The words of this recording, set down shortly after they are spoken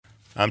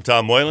I'm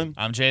Tom Moylan.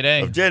 I'm Jay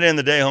Day. Of Jay Day and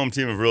the Day Home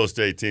Team of Real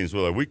Estate Teams.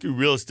 With our weekly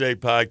real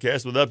estate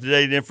podcast with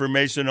up-to-date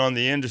information on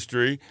the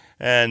industry.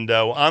 And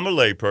I'm a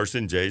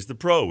layperson. Jay's the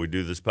pro. We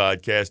do this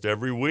podcast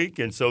every week.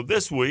 And so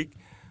this week,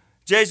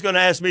 Jay's going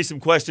to ask me some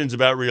questions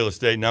about real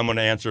estate, and I'm going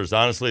to answer as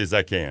honestly as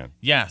I can.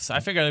 Yes, I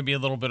figured it'd be a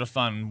little bit of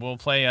fun. We'll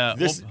play.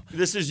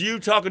 This is you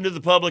talking to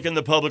the public and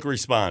the public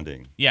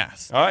responding.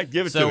 Yes. All right,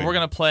 give it to me. So we're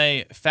going to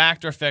play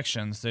fact or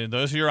fiction. So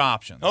those are your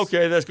options.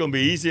 Okay, that's going to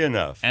be easy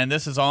enough. And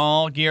this is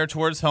all geared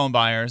towards home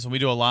buyers. We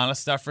do a lot of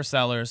stuff for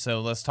sellers,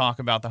 so let's talk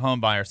about the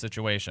home buyer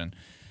situation.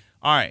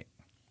 All right.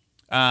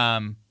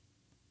 I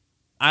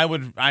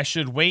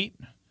should wait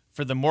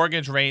for the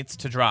mortgage rates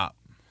to drop.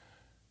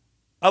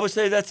 I would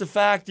say that's a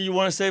fact. Do you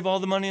want to save all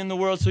the money in the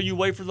world, so you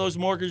wait for those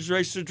mortgage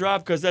rates to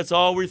drop? Because that's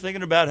all we're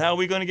thinking about. How are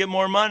we going to get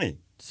more money?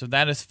 So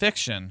that is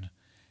fiction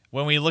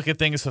when we look at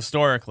things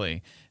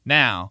historically.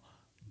 Now,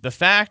 the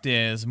fact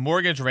is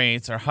mortgage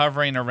rates are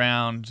hovering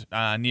around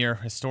near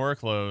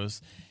historic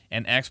lows,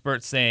 and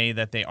experts say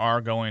that they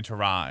are going to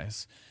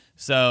rise.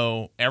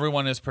 So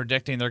everyone is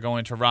predicting they're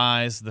going to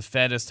rise. The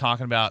Fed is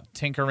talking about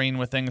tinkering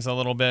with things a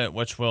little bit,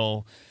 which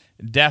will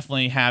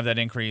definitely have that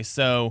increase.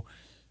 So,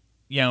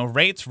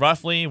 rates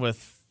roughly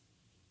with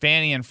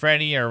Fannie and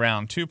Freddie are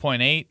around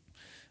 2.8.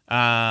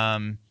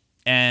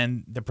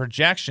 And the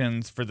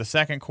projections for the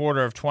second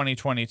quarter of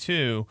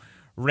 2022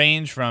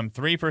 range from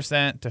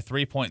 3% to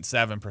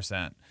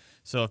 3.7%.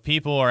 So if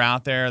people are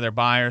out there, they're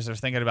buyers, they're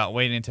thinking about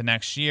waiting until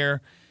next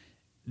year,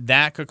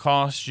 that could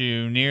cost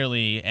you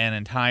nearly an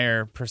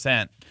entire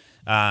percent,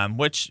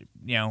 which,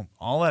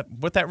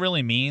 what that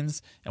really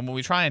means and what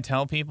we try and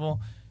tell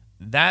people,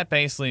 that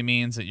basically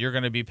means that you're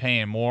going to be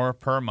paying more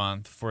per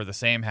month for the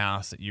same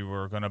house that you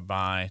were going to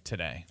buy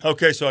today.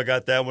 Okay, so I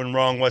got that one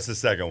wrong. What's the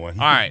second one?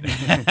 All right.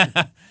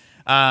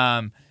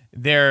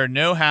 There are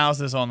no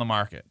houses on the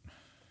market.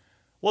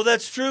 Well,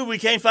 that's true. We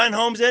can't find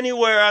homes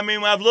anywhere. I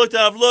mean, I've looked.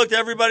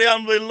 Everybody,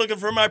 I'm looking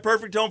for my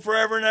perfect home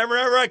forever and ever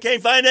and ever. I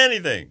can't find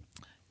anything.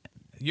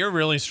 You're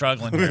really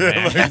struggling here,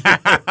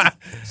 man.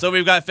 So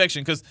we've got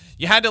fiction because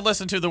you had to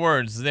listen to the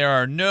words. There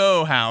are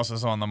no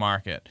houses on the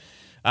market.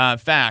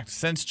 Fact,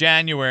 since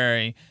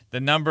January,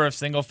 the number of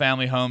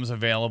single-family homes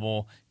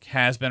available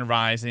has been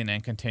rising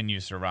and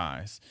continues to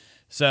rise.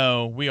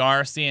 So we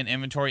are seeing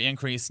inventory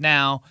increase.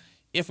 Now,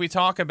 if we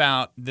talk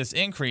about this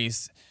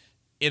increase,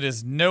 it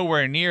is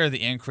nowhere near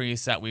the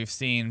increase that we've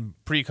seen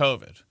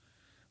pre-COVID.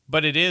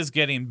 But it is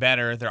getting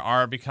better. There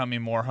are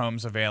becoming more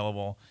homes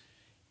available.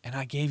 And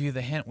I gave you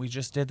the hint. We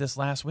just did this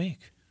last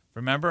week.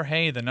 Remember?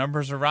 Hey, the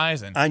numbers are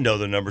rising. I know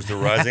the numbers are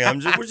rising.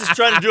 We're just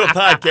trying to do a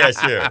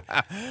podcast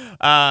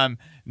here.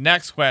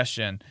 Next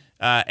question.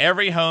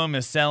 Every home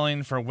is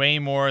selling for way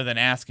more than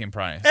asking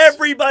price.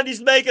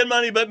 Everybody's making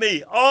money but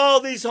me.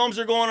 All these homes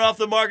are going off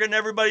the market and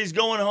everybody's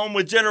going home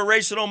with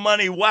generational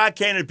money. Why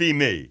can't it be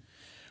me?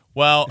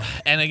 Well,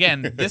 and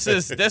again, this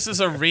is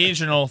a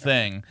regional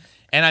thing.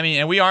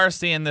 And we are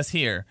seeing this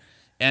here.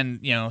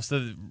 And,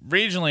 so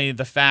regionally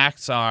the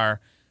facts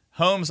are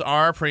homes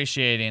are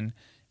appreciating,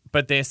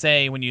 but they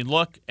say when you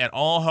look at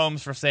all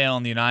homes for sale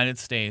in the United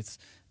States,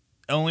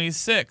 only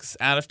 6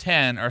 out of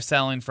 10 are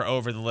selling for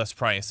over the list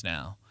price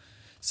now.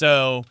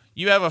 So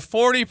you have a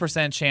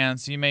 40%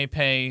 chance you may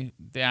pay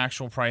the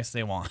actual price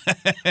they want.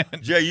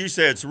 Jay, you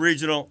say it's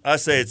regional. I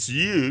say it's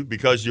you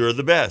because you're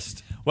the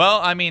best.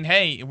 Well,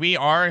 hey, we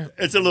are.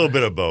 It's a little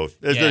bit of both.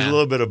 There's a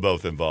little bit of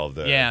both involved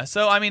there. Yeah.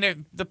 So,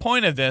 the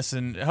point of this,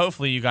 and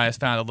hopefully you guys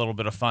found a little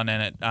bit of fun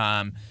in it,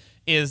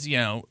 is,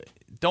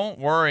 don't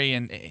worry.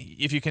 And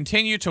if you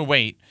continue to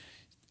wait,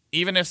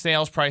 even if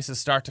sales prices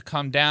start to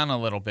come down a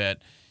little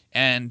bit,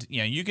 and,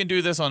 you can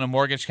do this on a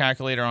mortgage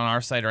calculator on our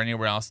site or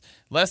anywhere else.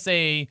 Let's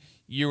say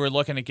you were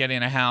looking at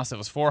getting a house that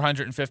was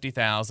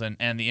 $450,000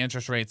 and the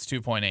interest rate's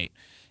 2.8,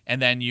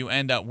 and then you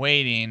end up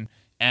waiting,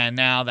 and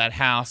now that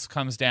house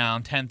comes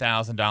down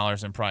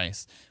 $10,000 in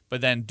price.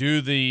 But then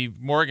do the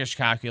mortgage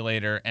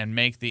calculator and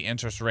make the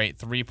interest rate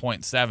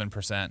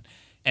 3.7%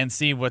 and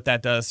see what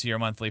that does to your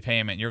monthly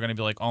payment. You're going to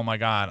be like, oh my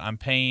God, I'm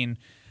paying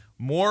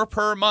more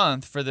per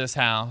month for this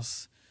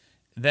house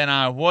than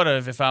I would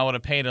have if I would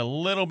have paid a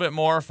little bit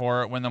more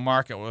for it when the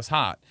market was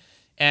hot.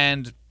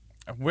 And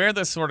where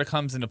this sort of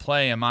comes into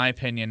play, in my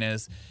opinion,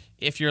 is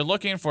if you're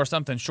looking for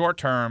something short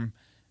term,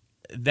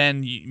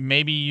 then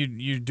maybe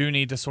you do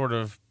need to sort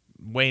of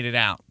wait it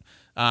out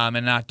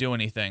and not do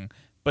anything.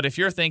 But if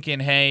you're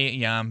thinking,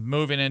 hey, I'm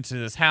moving into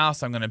this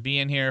house, I'm going to be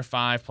in here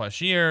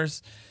 5+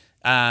 years,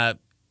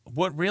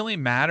 what really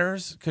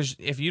matters, because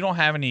if you don't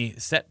have any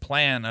set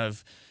plan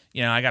of,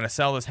 I got to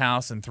sell this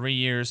house in 3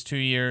 years, 2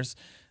 years,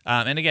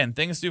 and again,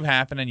 things do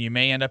happen and you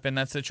may end up in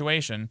that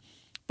situation.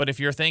 But if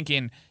you're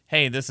thinking,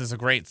 hey, this is a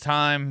great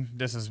time,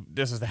 this is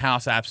the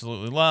house I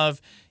absolutely love,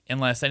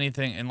 unless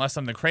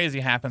something crazy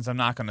happens, I'm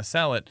not going to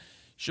sell it,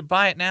 you should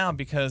buy it now,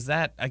 because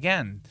that,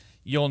 again,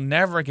 you'll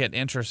never get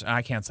interest.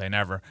 I can't say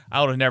never.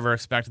 I would have never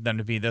expected them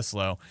to be this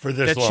low. For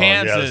this long,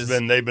 yeah.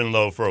 They've been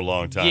low for a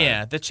long time.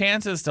 Yeah, the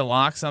chances to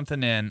lock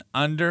something in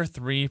under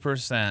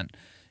 3%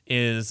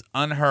 is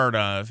unheard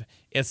of.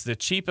 It's the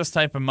cheapest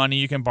type of money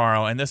you can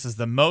borrow, and this is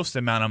the most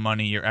amount of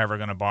money you're ever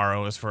going to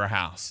borrow is for a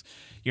house.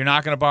 You're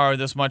not going to borrow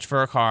this much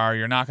for a car.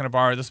 You're not going to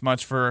borrow this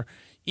much for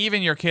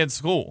even your kid's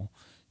school.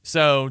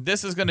 So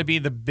this is going to be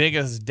the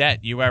biggest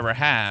debt you ever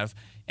have,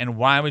 and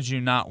why would you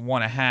not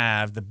want to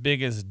have the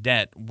biggest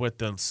debt with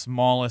the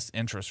smallest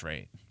interest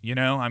rate? You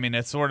know, I mean,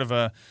 it's sort of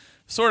a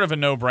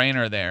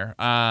no-brainer there.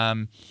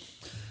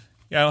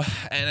 You know,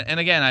 and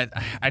again,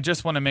 I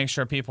just want to make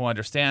sure people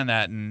understand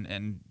that,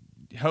 and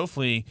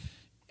hopefully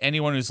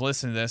anyone who's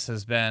listening to this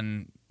has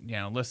been, you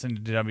know,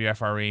 listening to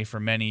WFRE for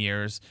many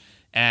years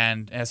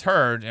and has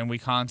heard, and we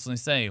constantly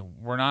say,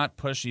 we're not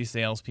pushy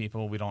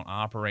salespeople. We don't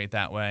operate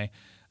that way.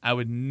 I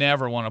would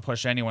never want to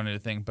push anyone into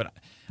anything, but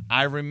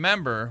I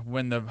remember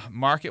when the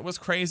market was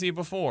crazy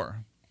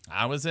before.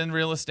 I was in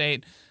real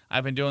estate.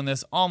 I've been doing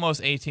this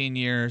almost 18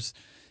 years,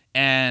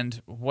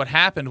 and what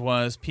happened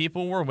was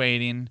people were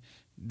waiting.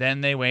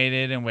 Then they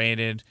waited and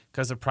waited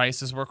because the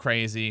prices were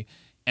crazy,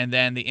 and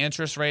then the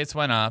interest rates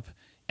went up,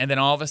 and then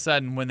all of a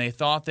sudden, when they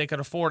thought they could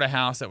afford a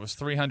house that was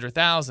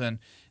 $300,000,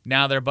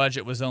 now their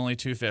budget was only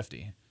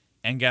 $250,000.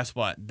 And guess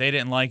what? They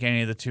didn't like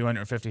any of the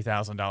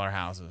 $250,000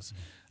 houses.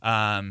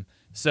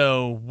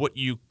 So what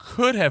you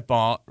could have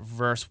bought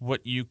versus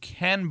what you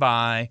can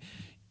buy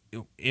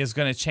is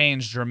going to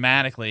change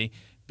dramatically,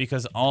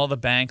 because all the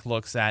bank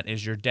looks at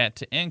is your debt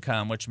to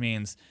income, which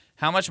means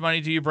how much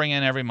money do you bring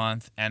in every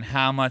month and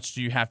how much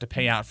do you have to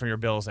pay out for your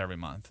bills every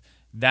month.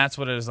 That's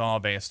what it is all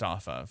based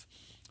off of.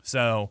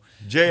 So,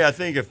 Jay, I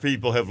think if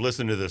people have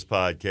listened to this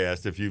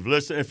podcast, if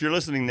you're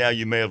listening now,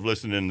 you may have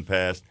listened in the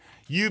past.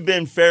 You've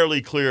been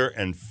fairly clear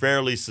and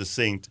fairly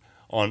succinct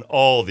on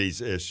all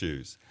these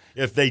issues.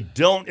 If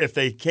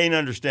they can't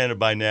understand it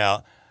by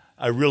now,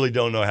 I really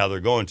don't know how they're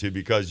going to,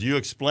 because you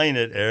explain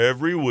it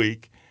every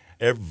week,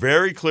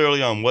 very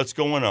clearly on what's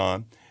going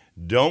on.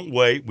 Don't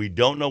wait. We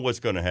don't know what's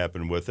going to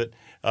happen with it.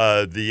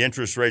 The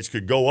interest rates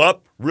could go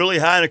up really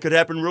high, and it could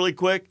happen really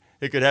quick.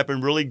 It could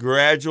happen really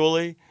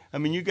gradually. I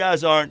mean, you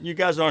guys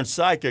aren't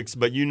psychics,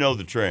 but you know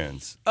the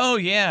trends. Oh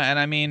yeah, and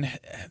I mean,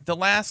 the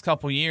last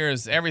couple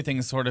years,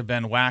 everything's sort of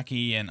been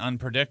wacky and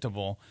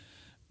unpredictable,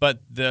 but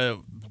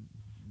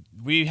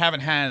we haven't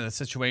had a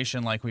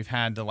situation like we've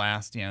had the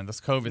last, you know, this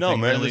COVID thing. No,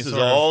 man, really this is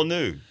all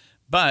new.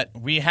 But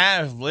we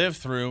have lived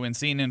through and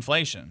seen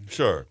inflation.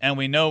 Sure. And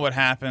we know what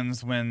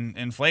happens when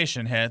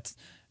inflation hits.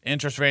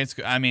 Interest rates,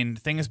 I mean,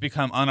 things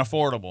become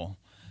unaffordable.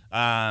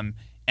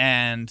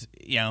 And,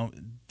 you know,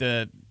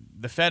 the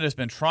Fed has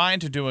been trying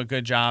to do a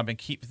good job and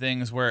keep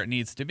things where it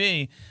needs to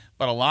be,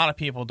 but a lot of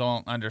people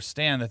don't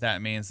understand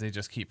that means they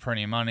just keep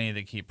printing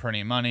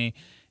money,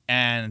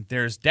 and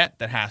there's debt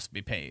that has to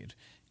be paid.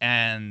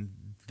 And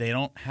they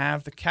don't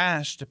have the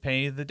cash to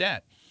pay the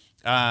debt.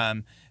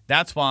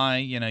 That's why,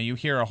 you know, you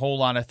hear a whole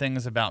lot of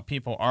things about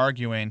people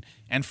arguing,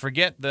 and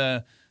forget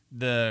the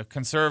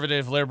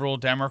conservative, liberal,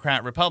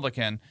 Democrat,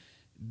 Republican.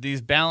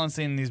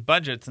 Balancing these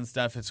budgets and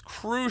stuff is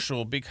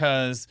crucial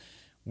because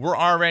we're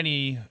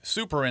already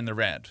super in the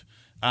red.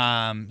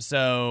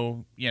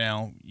 So, you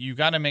know, you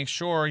got to make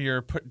sure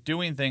you're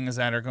doing things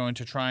that are going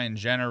to try and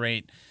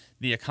generate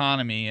the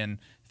economy. And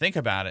think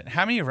about it.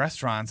 How many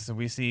restaurants do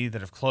we see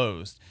that have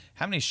closed?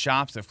 How many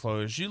shops have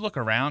closed? You look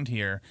around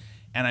here,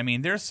 and I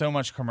mean, there's so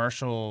much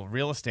commercial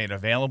real estate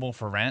available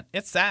for rent.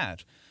 It's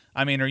sad.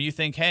 I mean, or you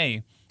think,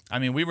 hey, I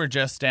mean, we were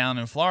just down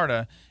in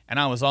Florida, and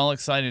I was all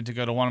excited to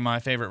go to one of my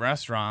favorite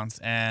restaurants,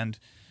 and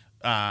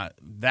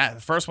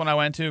that first one I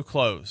went to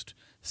closed.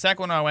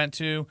 Second one I went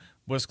to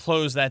was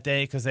closed that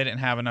day because they didn't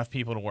have enough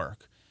people to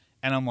work.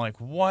 And I'm like,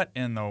 what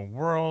in the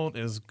world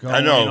is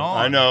going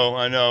on? I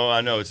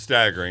know. It's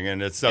staggering, and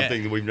it's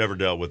something that we've never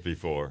dealt with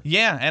before.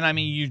 Yeah, and I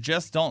mean, you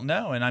just don't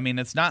know. And I mean,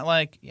 it's not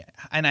like,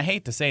 and I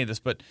hate to say this,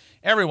 but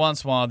every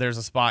once in a while there's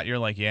a spot you're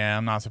like, yeah,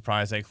 I'm not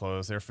surprised they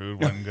closed. Their food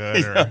wasn't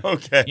good. Or,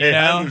 okay, you know?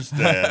 I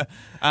understand.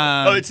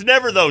 It's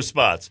never those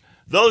spots.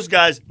 Those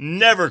guys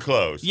never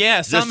close.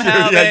 Yeah,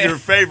 somehow they... your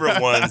favorite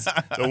ones,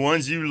 the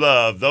ones you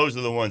love, those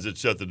are the ones that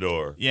shut the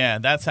door. Yeah,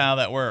 that's how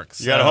that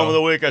works. You got a home of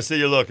the week? I see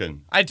you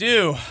looking. I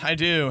do.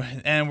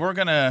 And we're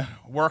going to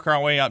work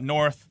our way up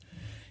north.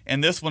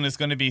 And this one is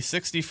going to be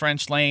 60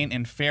 French Lane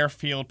in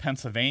Fairfield,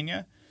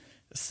 Pennsylvania,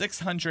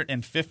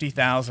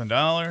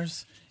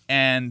 $650,000.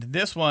 And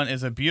this one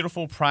is a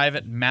beautiful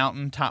private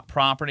mountaintop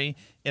property.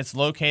 It's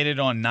located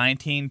on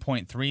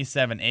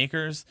 19.37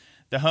 acres.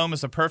 The home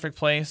is a perfect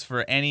place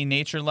for any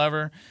nature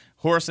lover,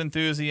 horse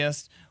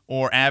enthusiast,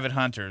 or avid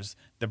hunters.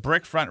 The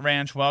brick front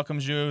ranch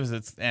welcomes you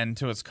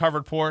to its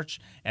covered porch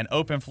and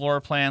open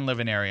floor plan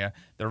living area.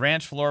 The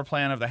ranch floor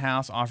plan of the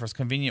house offers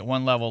convenient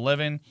one-level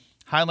living.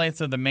 Highlights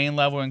of the main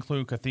level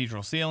include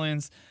cathedral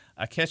ceilings,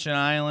 a kitchen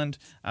island,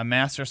 a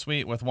master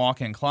suite with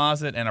walk-in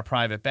closet and a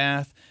private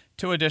bath,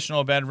 2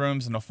 additional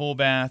bedrooms and a full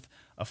bath,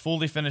 a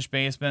fully finished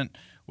basement,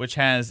 which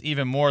has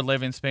even more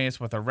living space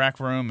with a rec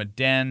room, a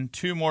den,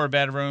 2 more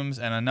bedrooms,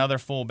 and another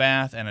full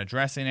bath and a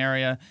dressing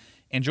area.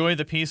 Enjoy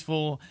the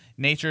peaceful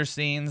nature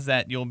scenes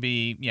that you'll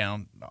be, you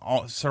know,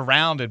 all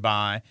surrounded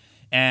by.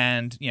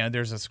 And, you know,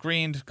 there's a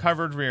screened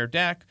covered rear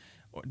deck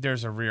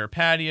There's a rear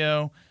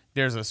patio.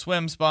 There's a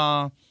swim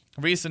spa.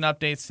 Recent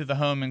updates to the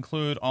home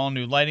include all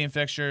new lighting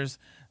fixtures,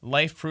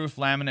 life-proof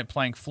laminate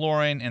plank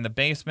flooring in the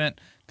basement,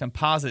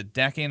 composite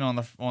decking on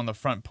the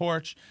front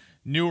porch,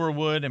 newer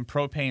wood and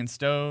propane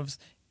stoves,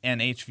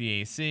 and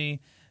HVAC.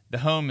 The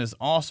home is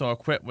also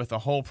equipped with a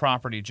whole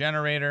property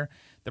generator.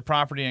 The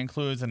property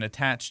includes an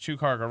attached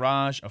 2-car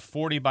garage, a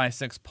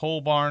 40x6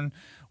 pole barn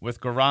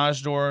with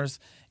garage doors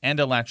and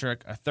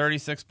electric, a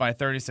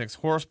 36x36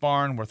 horse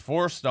barn with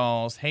 4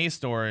 stalls, hay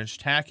storage,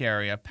 tack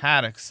area,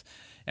 paddocks,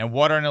 and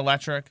water and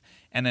electric,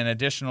 and an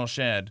additional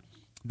shed.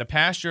 The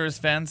pasture is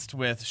fenced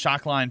with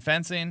shock line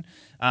fencing.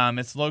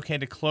 It's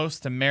located close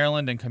to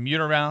Maryland and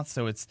commuter routes,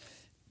 so it's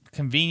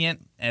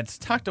convenient. It's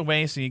tucked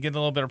away, so you get a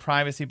little bit of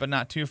privacy, but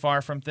not too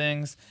far from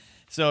things.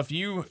 So if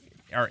you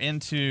are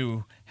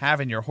into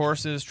having your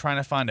horses, trying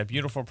to find a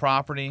beautiful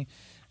property,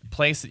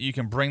 place that you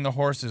can bring the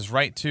horses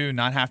right to,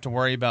 not have to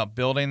worry about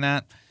building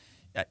that,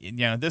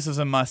 this is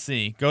a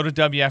must-see. Go to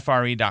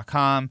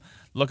WFRE.com,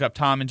 look up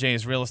Tom and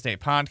Jay's Real Estate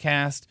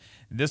Podcast.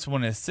 This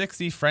one is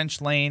 60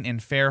 French Lane in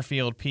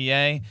Fairfield,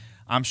 PA.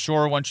 I'm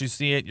sure once you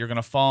see it, you're going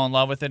to fall in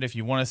love with it. If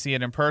you want to see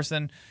it in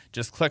person,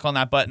 just click on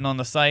that button on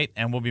the site,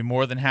 and we'll be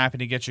more than happy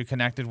to get you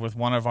connected with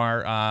one of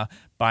our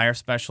buyer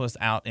specialists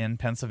out in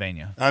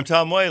Pennsylvania. I'm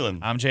Tom Whalen.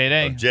 I'm Jay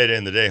Day. Jay Day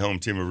and the Day Home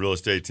Team of Real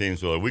Estate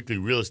Teams with our weekly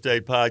real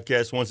estate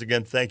podcast. Once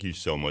again, thank you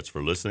so much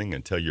for listening,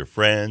 and tell your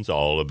friends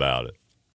all about it.